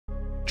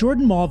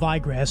Jordan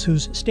moll-vigrass,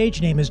 whose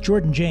stage name is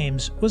Jordan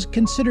James, was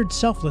considered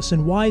selfless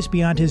and wise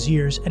beyond his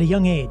years at a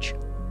young age.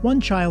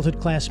 One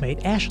childhood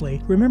classmate, Ashley,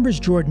 remembers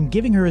Jordan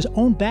giving her his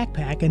own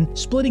backpack and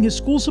splitting his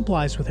school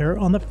supplies with her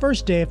on the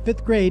first day of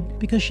 5th grade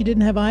because she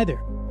didn't have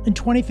either. In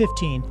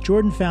 2015,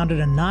 Jordan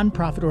founded a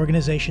nonprofit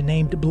organization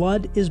named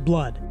Blood is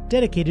Blood,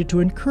 dedicated to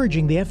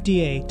encouraging the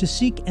FDA to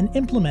seek and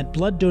implement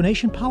blood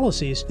donation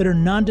policies that are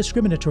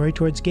non-discriminatory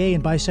towards gay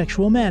and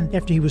bisexual men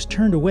after he was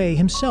turned away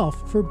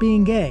himself for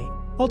being gay,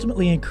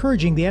 ultimately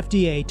encouraging the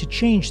FDA to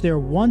change their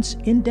once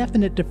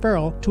indefinite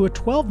deferral to a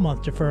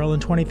 12-month deferral in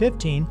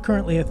 2015,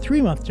 currently a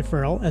 3-month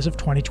deferral as of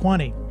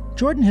 2020.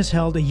 Jordan has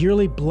held a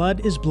yearly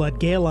Blood is Blood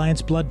Gay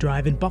Alliance blood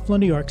drive in Buffalo,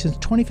 New York since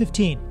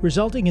 2015,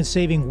 resulting in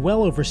saving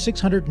well over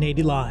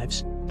 680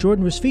 lives.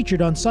 Jordan was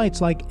featured on sites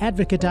like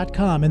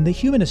Advocate.com and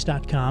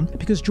TheHumanist.com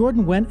because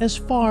Jordan went as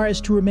far as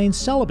to remain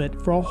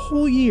celibate for a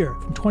whole year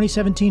from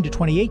 2017 to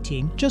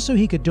 2018 just so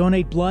he could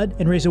donate blood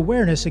and raise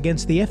awareness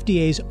against the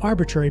FDA's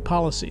arbitrary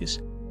policies.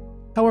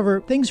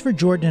 However, things for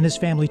Jordan and his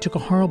family took a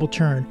horrible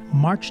turn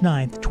March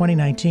 9,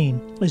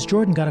 2019, as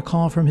Jordan got a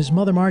call from his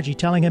mother Margie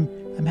telling him,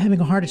 "I'm having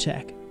a heart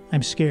attack.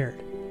 I'm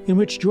scared." In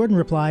which Jordan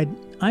replied,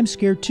 "I'm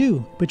scared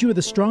too, but you are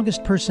the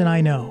strongest person I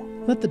know.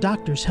 Let the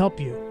doctors help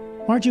you."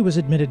 Margie was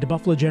admitted to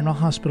Buffalo General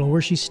Hospital,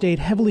 where she stayed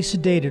heavily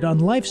sedated on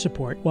life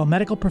support while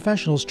medical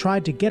professionals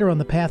tried to get her on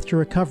the path to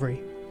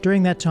recovery.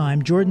 During that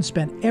time, Jordan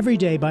spent every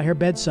day by her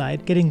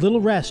bedside, getting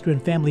little rest when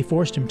family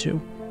forced him to.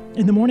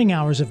 In the morning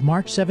hours of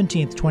March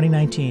 17,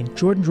 2019,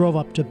 Jordan drove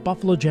up to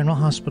Buffalo General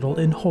Hospital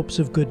in hopes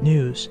of good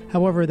news.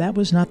 However, that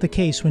was not the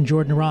case when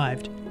Jordan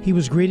arrived. He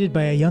was greeted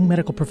by a young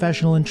medical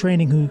professional in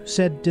training who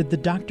said, "Did the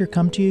doctor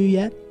come to you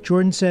yet?"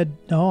 Jordan said,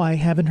 "No, I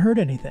haven't heard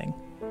anything."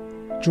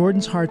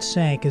 Jordan's heart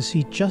sank as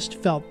he just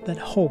felt that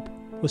hope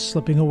was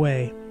slipping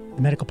away.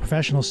 The medical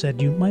professional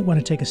said, "You might want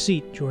to take a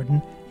seat,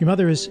 Jordan. Your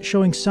mother is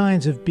showing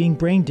signs of being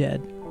brain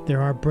dead.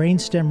 There are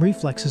brainstem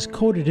reflexes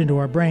coded into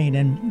our brain,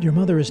 and your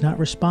mother is not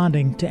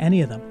responding to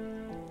any of them."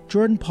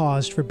 Jordan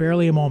paused for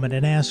barely a moment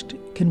and asked,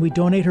 "Can we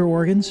donate her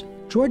organs?"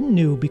 Jordan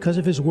knew, because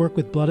of his work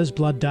with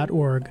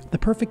bloodisblood.org, the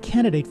perfect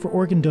candidate for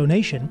organ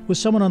donation was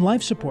someone on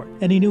life support,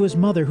 and he knew his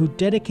mother, who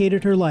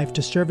dedicated her life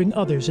to serving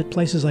others at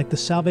places like the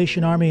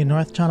Salvation Army in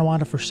North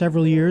Tonawanda for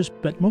several years,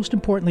 but most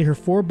importantly her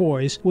 4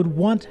 boys, would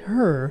want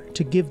her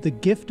to give the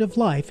gift of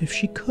life if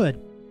she could.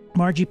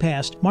 Margie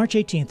passed March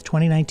 18,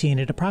 2019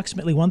 at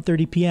approximately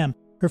 1:30 p.m.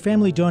 Her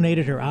family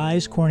donated her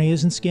eyes,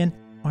 corneas, and skin.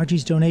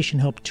 Margie's donation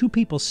helped 2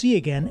 people see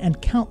again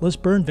and countless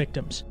burn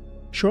victims.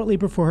 Shortly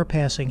before her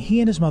passing,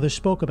 he and his mother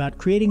spoke about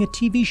creating a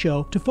TV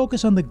show to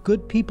focus on the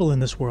good people in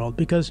this world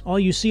because all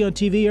you see on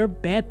TV are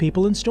bad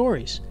people in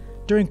stories.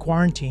 During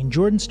quarantine,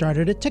 Jordan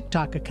started a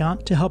TikTok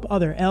account to help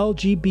other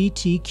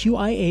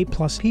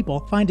LGBTQIA+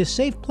 people find a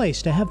safe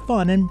place to have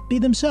fun and be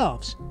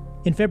themselves.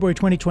 In February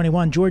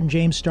 2021, Jordan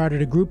James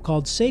started a group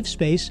called Safe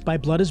Space by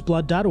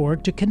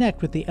bloodisblood.org to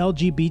connect with the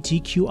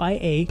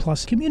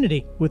LGBTQIA+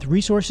 community with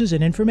resources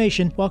and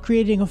information while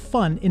creating a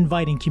fun,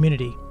 inviting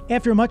community.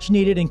 After much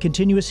needed and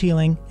continuous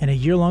healing and a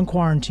year-long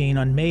quarantine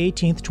on May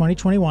 18,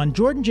 2021,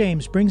 Jordan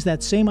James brings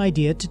that same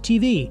idea to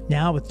TV,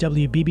 now with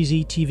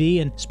WBBZ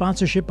TV and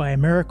sponsorship by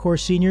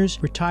AmeriCorps Seniors,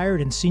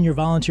 Retired and Senior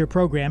Volunteer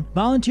Program,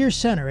 Volunteer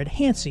Center at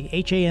HANCI,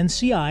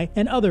 HANCI,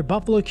 and other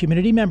Buffalo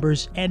community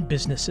members and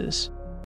businesses.